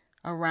see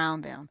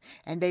around them,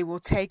 and they will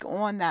take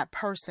on that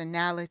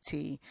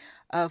personality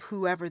of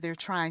whoever they're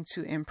trying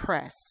to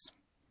impress.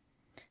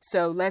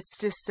 So let's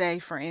just say,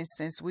 for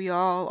instance, we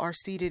all are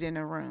seated in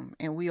a room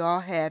and we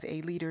all have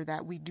a leader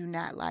that we do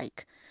not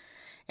like.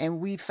 And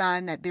we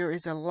find that there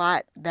is a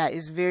lot that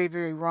is very,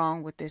 very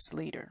wrong with this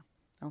leader.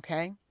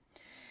 Okay?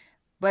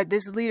 But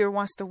this leader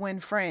wants to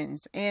win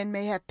friends and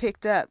may have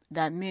picked up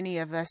that many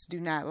of us do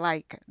not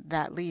like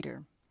that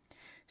leader.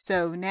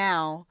 So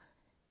now,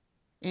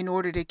 in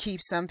order to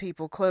keep some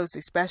people close,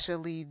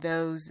 especially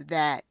those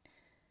that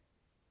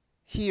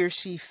he or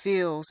she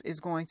feels is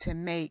going to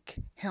make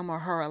him or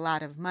her a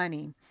lot of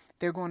money,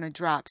 they're going to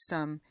drop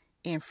some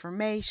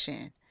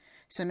information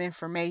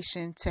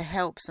to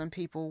help some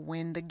people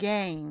win the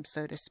game,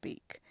 so to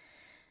speak.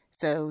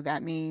 So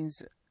that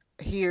means,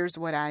 here's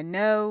what I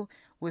know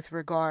with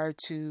regard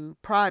to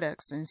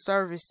products and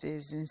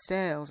services and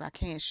sales. I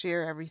can't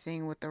share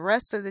everything with the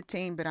rest of the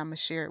team, but I'm going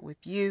to share it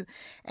with you,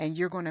 and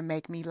you're going to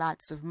make me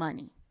lots of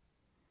money.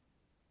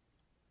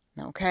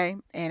 Okay?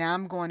 And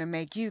I'm going to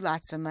make you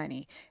lots of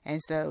money.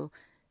 And so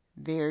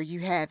there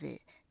you have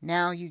it.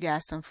 Now you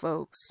got some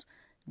folks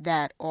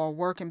that are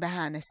working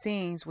behind the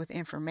scenes with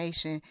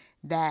information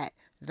that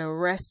the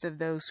rest of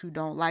those who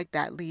don't like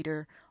that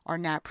leader are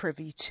not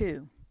privy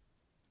to.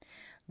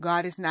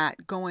 God is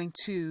not going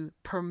to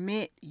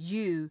permit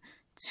you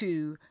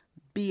to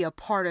be a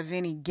part of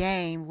any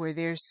game where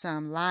there's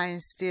some lying,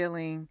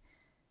 stealing,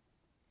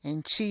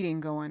 and cheating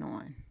going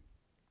on.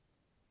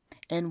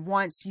 And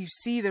once you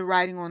see the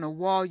writing on the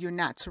wall, you're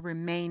not to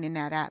remain in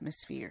that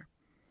atmosphere.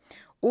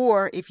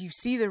 Or if you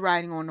see the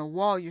writing on the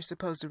wall, you're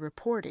supposed to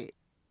report it.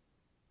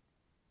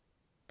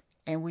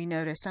 And we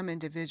know that some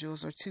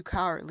individuals are too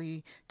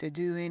cowardly to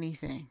do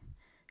anything.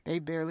 They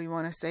barely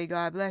want to say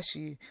God bless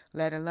you,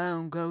 let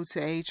alone go to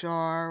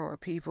HR or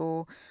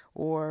people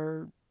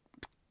or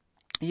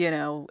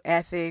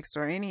ethics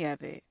or any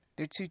of it.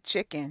 They're too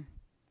chicken,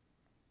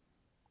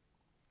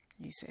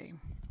 you see.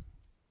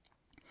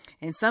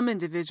 And some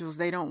individuals,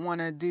 they don't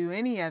want to do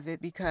any of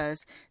it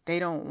because they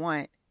don't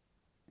want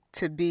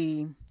to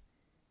be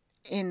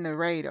in the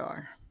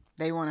radar.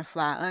 They want to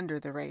fly under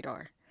the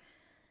radar.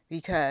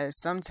 Because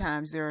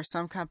sometimes there are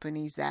some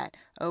companies that,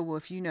 oh, well,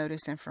 if you know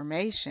this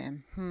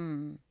information,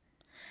 I'm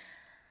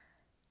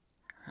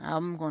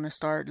going to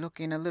start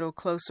looking a little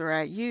closer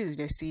at you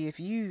to see if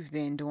you've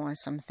been doing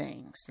some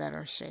things that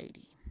are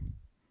shady.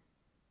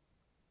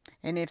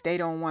 And if they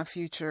don't want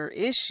future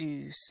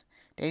issues,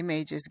 they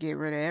may just get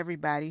rid of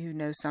everybody who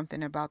knows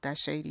something about that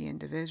shady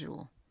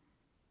individual.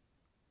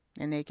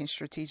 And they can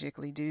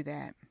strategically do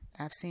that.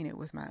 I've seen it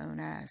with my own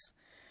eyes.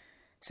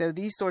 So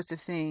these sorts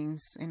of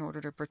things, in order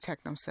to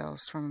protect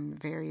themselves from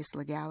various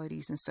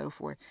legalities and so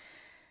forth.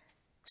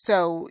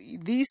 So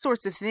these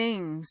sorts of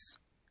things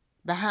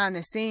behind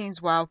the scenes,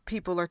 while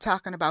people are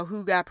talking about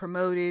who got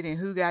promoted and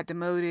who got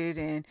demoted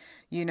and,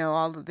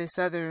 all of this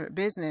other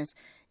business,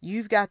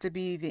 you've got to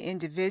be the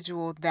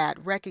individual that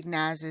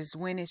recognizes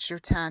when it's your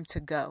time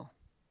to go.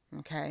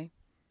 Okay?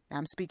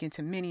 I'm speaking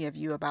to many of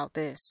you about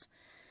this.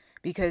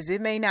 Because it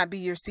may not be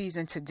your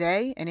season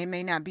today and it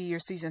may not be your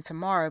season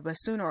tomorrow, but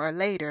sooner or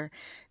later,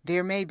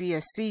 there may be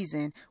a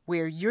season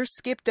where you're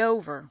skipped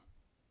over.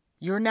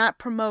 You're not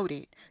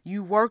promoted.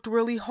 You worked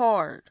really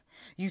hard.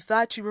 You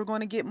thought you were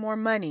going to get more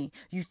money.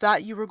 You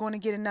thought you were going to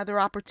get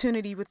another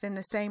opportunity within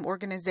the same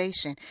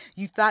organization.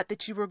 You thought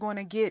that you were going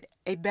to get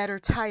a better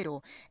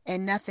title,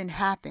 and nothing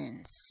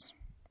happens.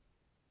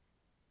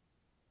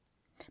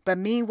 But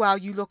meanwhile,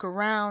 you look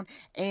around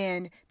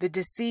and the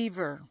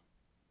deceiver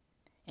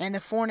and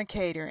the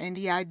fornicator and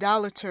the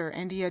idolater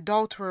and the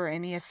adulterer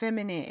and the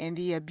effeminate and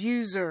the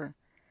abuser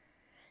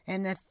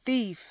and the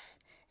thief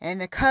and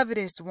the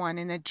covetous one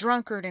and the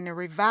drunkard and the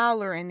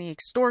reviler and the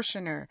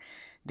extortioner,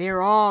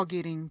 they're all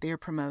getting their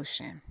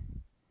promotion.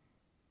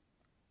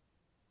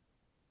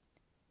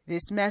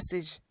 This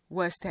message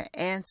was to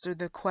answer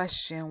the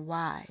question,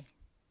 why?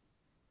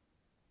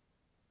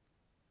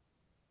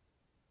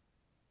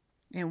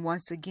 And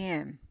once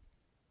again,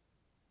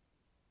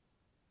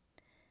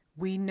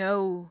 we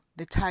know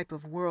the type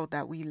of world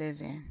that we live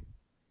in.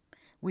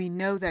 We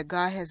know that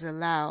God has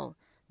allowed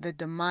the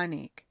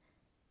demonic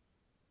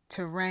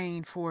to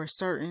reign for a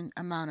certain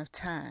amount of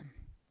time.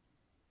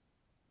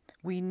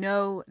 We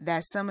know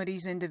that some of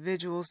these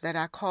individuals that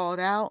I called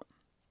out,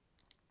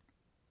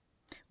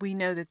 we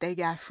know that they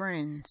got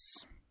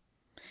friends.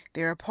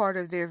 They're a part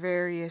of their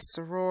various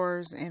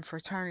sorors and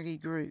fraternity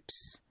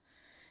groups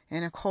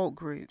and occult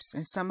groups.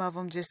 And some of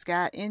them just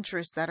got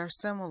interests that are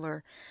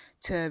similar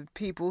to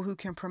people who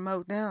can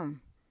promote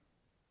them.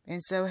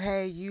 And so,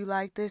 hey, you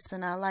like this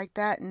and I like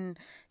that. And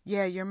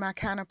yeah, you're my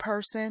kind of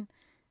person.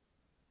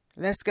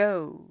 Let's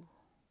go.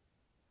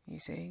 You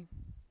see?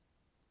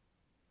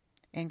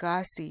 And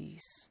God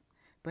sees,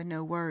 but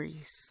no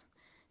worries.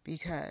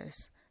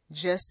 Because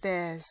just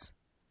as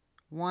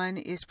one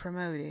is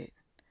promoted,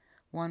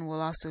 one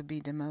will also be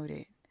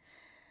demoted.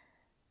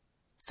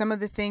 Some of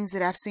the things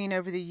that I've seen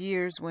over the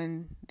years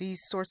when these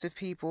sorts of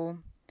people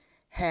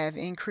have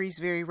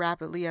increased very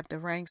rapidly up the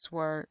ranks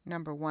were,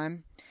 number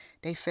one,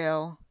 they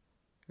fell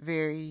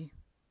very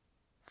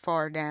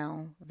far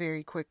down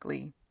very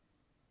quickly.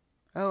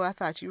 Oh, I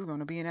thought you were going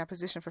to be in that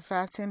position for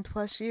 5, 10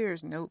 plus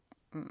years. Nope.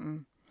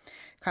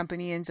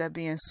 Company ends up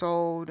being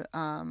sold.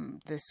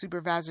 The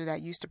supervisor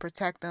that used to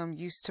protect them,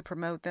 used to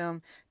promote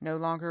them, no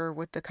longer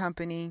with the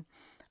company.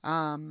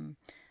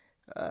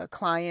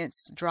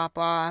 Clients drop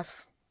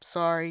off.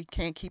 Sorry,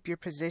 can't keep your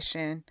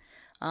position.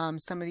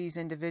 Some of these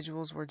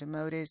individuals were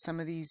demoted. Some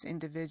of these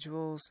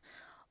individuals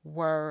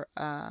were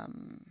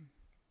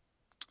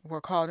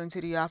called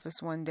into the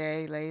office one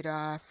day, laid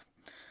off.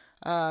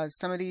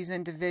 Some of these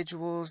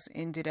individuals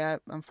ended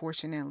up,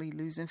 unfortunately,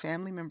 losing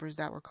family members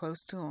that were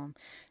close to them.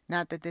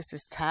 Not that this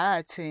is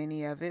tied to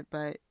any of it,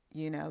 but,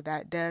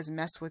 that does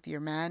mess with your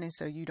mind, and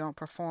so you don't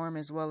perform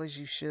as well as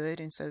you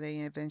should, and so they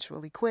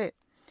eventually quit.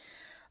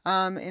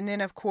 And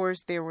then, of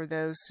course, there were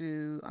those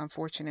who,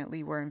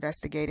 unfortunately, were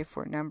investigated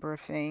for a number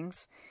of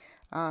things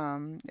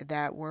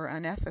that were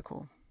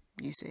unethical,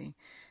 you see.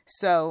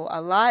 So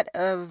a lot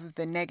of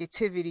the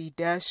negativity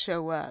does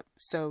show up.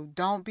 So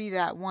don't be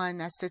that one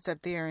that sits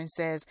up there and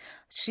says,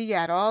 she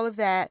got all of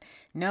that,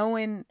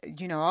 knowing,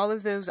 all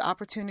of those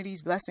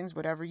opportunities, blessings,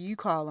 whatever you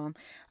call them.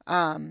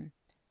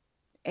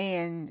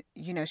 And,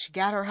 she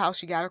got her house,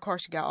 she got her car,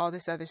 she got all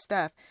this other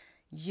stuff.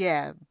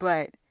 Yeah,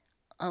 but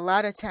a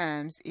lot of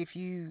times, if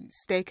you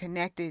stay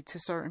connected to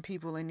certain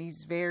people in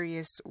these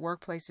various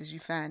workplaces, you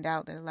find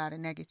out that a lot of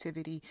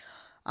negativity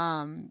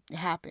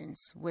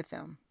happens with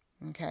them.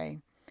 Okay.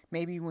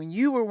 Maybe when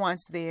you were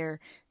once there,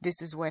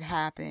 this is what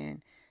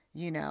happened,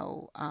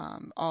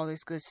 all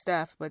this good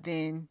stuff. But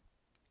then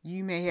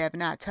you may have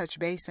not touched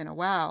base in a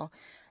while.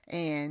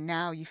 And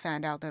now you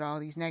find out that all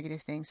these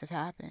negative things have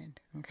happened.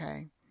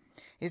 Okay.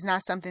 It's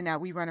not something that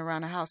we run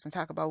around the house and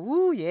talk about,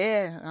 woo,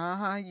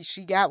 yeah,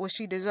 she got what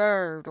she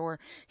deserved, or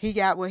he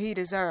got what he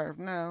deserved.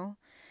 No.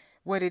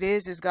 What it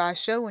is God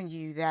showing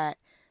you that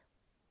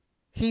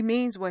he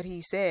means what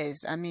he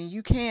says. I mean,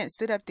 you can't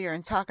sit up there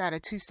and talk out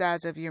of two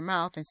sides of your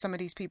mouth. And some of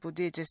these people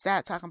did just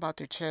that, talking about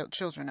their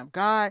children of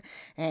God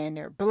and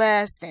they're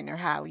blessed and they're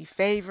highly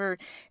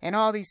favored and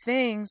all these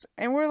things.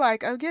 And we're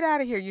like, oh, get out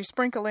of here. You're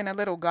sprinkling a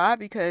little God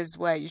because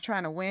what? You're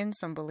trying to win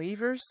some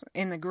believers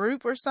in the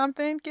group or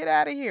something? Get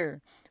out of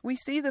here. We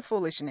see the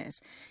foolishness.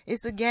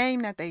 It's a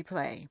game that they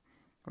play,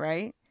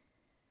 right?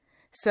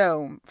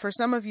 So for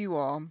some of you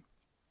all,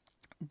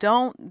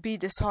 don't be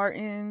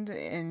disheartened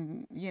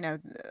and,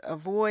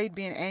 avoid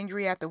being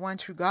angry at the one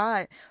true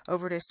God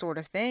over this sort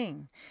of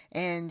thing.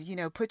 And,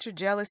 put your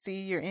jealousy,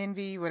 your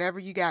envy, whatever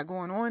you got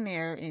going on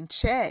there in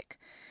check.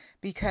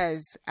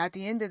 Because at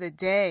the end of the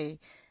day,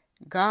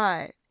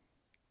 God,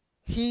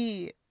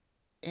 He,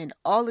 in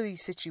all of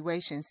these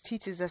situations,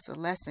 teaches us a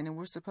lesson. And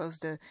we're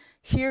supposed to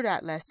hear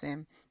that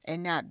lesson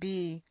and not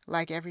be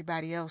like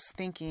everybody else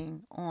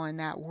thinking on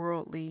that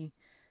worldly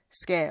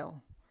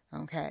scale.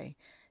 Okay?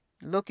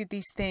 Look at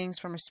these things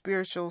from a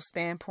spiritual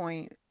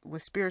standpoint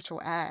with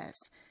spiritual eyes.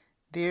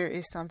 There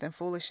is something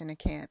foolish in the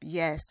camp.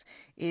 Yes,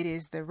 it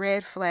is the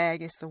red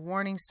flag. It's the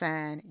warning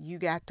sign. You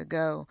got to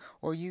go,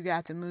 or you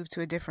got to move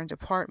to a different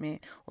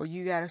department, or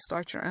you got to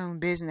start your own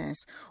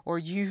business, or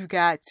you've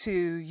got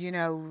to,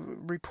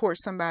 report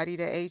somebody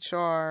to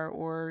HR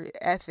or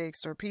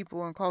ethics or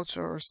people and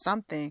culture or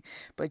something.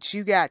 But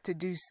you got to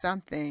do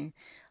something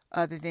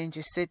other than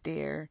just sit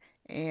there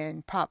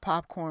and pop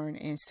popcorn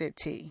and sip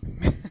tea.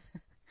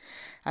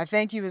 I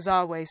thank you as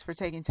always for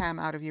taking time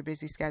out of your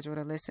busy schedule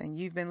to listen.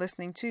 You've been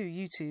listening to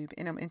YouTube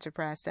NM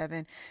Enterprise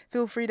 7.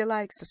 Feel free to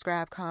like,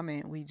 subscribe,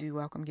 comment. We do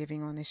welcome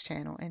giving on this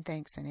channel, and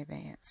thanks in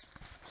advance.